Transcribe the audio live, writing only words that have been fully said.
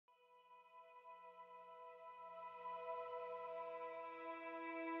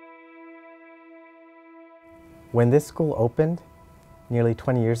When this school opened nearly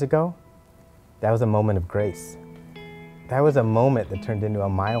 20 years ago, that was a moment of grace. That was a moment that turned into a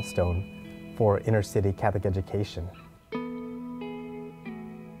milestone for inner city Catholic education.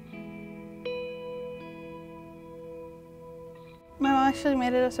 My mom actually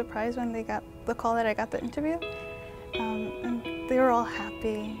made it a surprise when they got the call that I got the interview. And they were all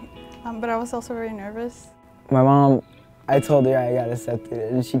happy, but I was also very nervous. My mom, I told her I got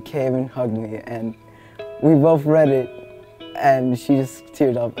accepted, and she came and hugged me, and we both read it, and she just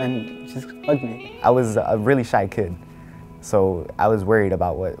teared up and just hugged me. I was a really shy kid, so I was worried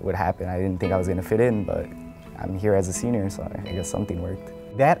about what would happen. I didn't think I was going to fit in, but I'm here as a senior, so I guess something worked.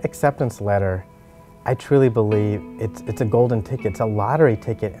 That acceptance letter, I truly believe it's a golden ticket. It's a lottery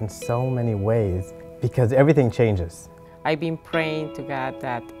ticket in so many ways because everything changes. I've been praying to God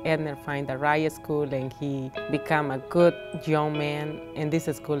that Edner find the right school and he become a good young man, and this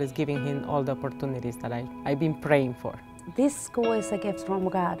school is giving him all the opportunities that I've been praying for. This school is a gift from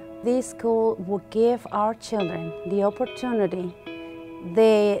God. This school will give our children the opportunity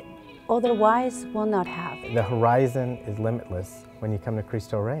they otherwise will not have. The horizon is limitless when you come to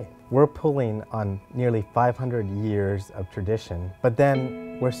Cristo Rey. We're pulling on nearly 500 years of tradition, but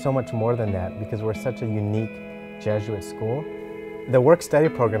then we're so much more than that because we're such a unique Jesuit school. The work-study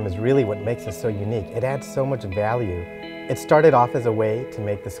program is really what makes us so unique. It adds so much value. It started off as a way to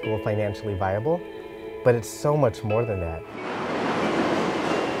make the school financially viable, but it's so much more than that.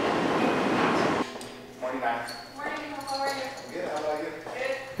 Morning, Matt. Morning, how are you? Good, how about you?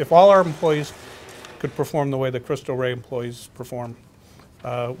 If all our employees could perform the way the Cristo Rey employees perform,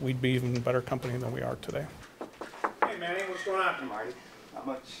 we'd be even better company than we are today. Hey, Manny, what's going on? Marty, not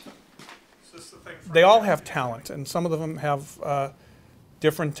much. They all have talent, and some of them have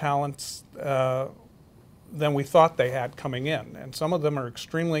different talents than we thought they had coming in. And some of them are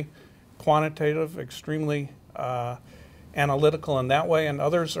extremely quantitative, extremely analytical in that way, and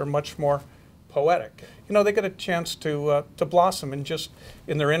others are much more poetic. You know, they get a chance to blossom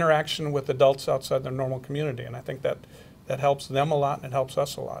in their interaction with adults outside their normal community, and I think that helps them a lot and it helps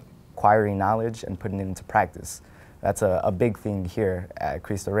us a lot. Acquiring knowledge and putting it into practice. That's a big thing here at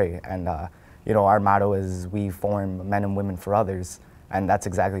Cristo Rey, and you know, our motto is we form men and women for others, and that's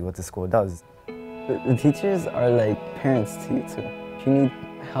exactly what the school does. The teachers are like parents to you too. If you need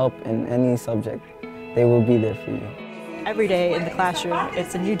help in any subject, they will be there for you. Every day in the classroom,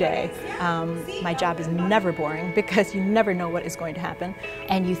 it's a new day. My job is never boring because you never know what is going to happen.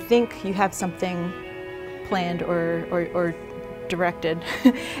 And you think you have something planned or directed,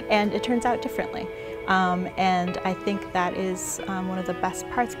 and it turns out differently. And I think that is one of the best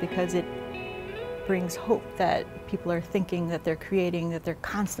parts because it brings hope that people are thinking, that they're creating, that they're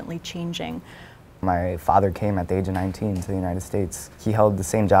constantly changing. My father came at the age of 19 to the United States. He held the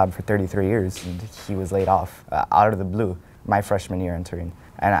same job for 33 years, and he was laid off out of the blue my freshman year entering.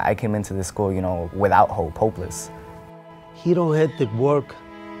 And I came into this school, you know, without hope, hopeless. He don't have to work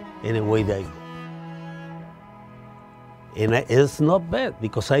in a way that I do. And it's not bad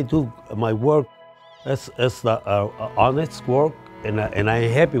because I do my work as the honest work, and I'm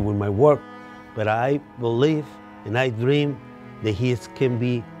happy with my work. But I believe and I dream that he can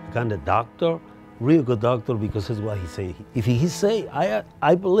be kind of doctor, real good doctor, because that's what he say. If he say,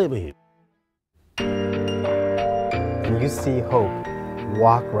 I believe in him. And you see hope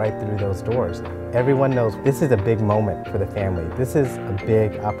walk right through those doors. Everyone knows this is a big moment for the family. This is a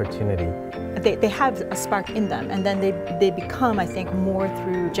big opportunity. They have a spark in them, and then they become, I think, more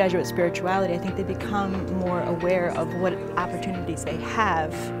through Jesuit spirituality, I think they become more aware of what opportunities they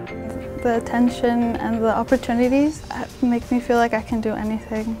have. The attention and the opportunities make me feel like I can do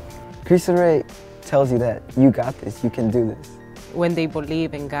anything. Cristo Rey tells you that you got this, you can do this. When they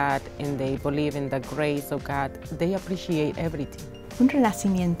believe in God and they believe in the grace of God, they appreciate everything. Un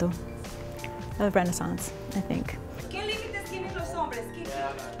renacimiento, a renaissance, I think.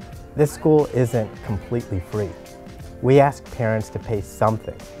 This school isn't completely free. We ask parents to pay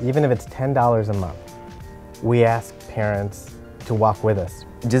something, even if it's $10 a month. We ask parents to walk with us.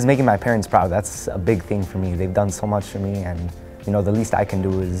 Just making my parents proud, that's a big thing for me. They've done so much for me, and you know, the least I can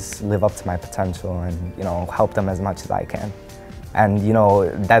do is live up to my potential and, you know, help them as much as I can. And you know,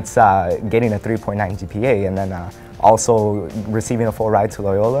 that's getting a 3.9 GPA and then also receiving a full ride to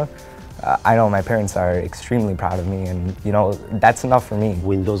Loyola. I know my parents are extremely proud of me, and you know, that's enough for me.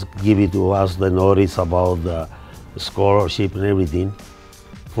 When those give it to us the notice about the scholarship and everything,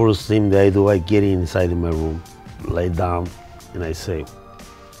 first thing that I do, I get inside my room, lay down, and I say,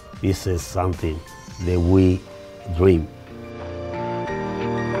 this is something that we dream.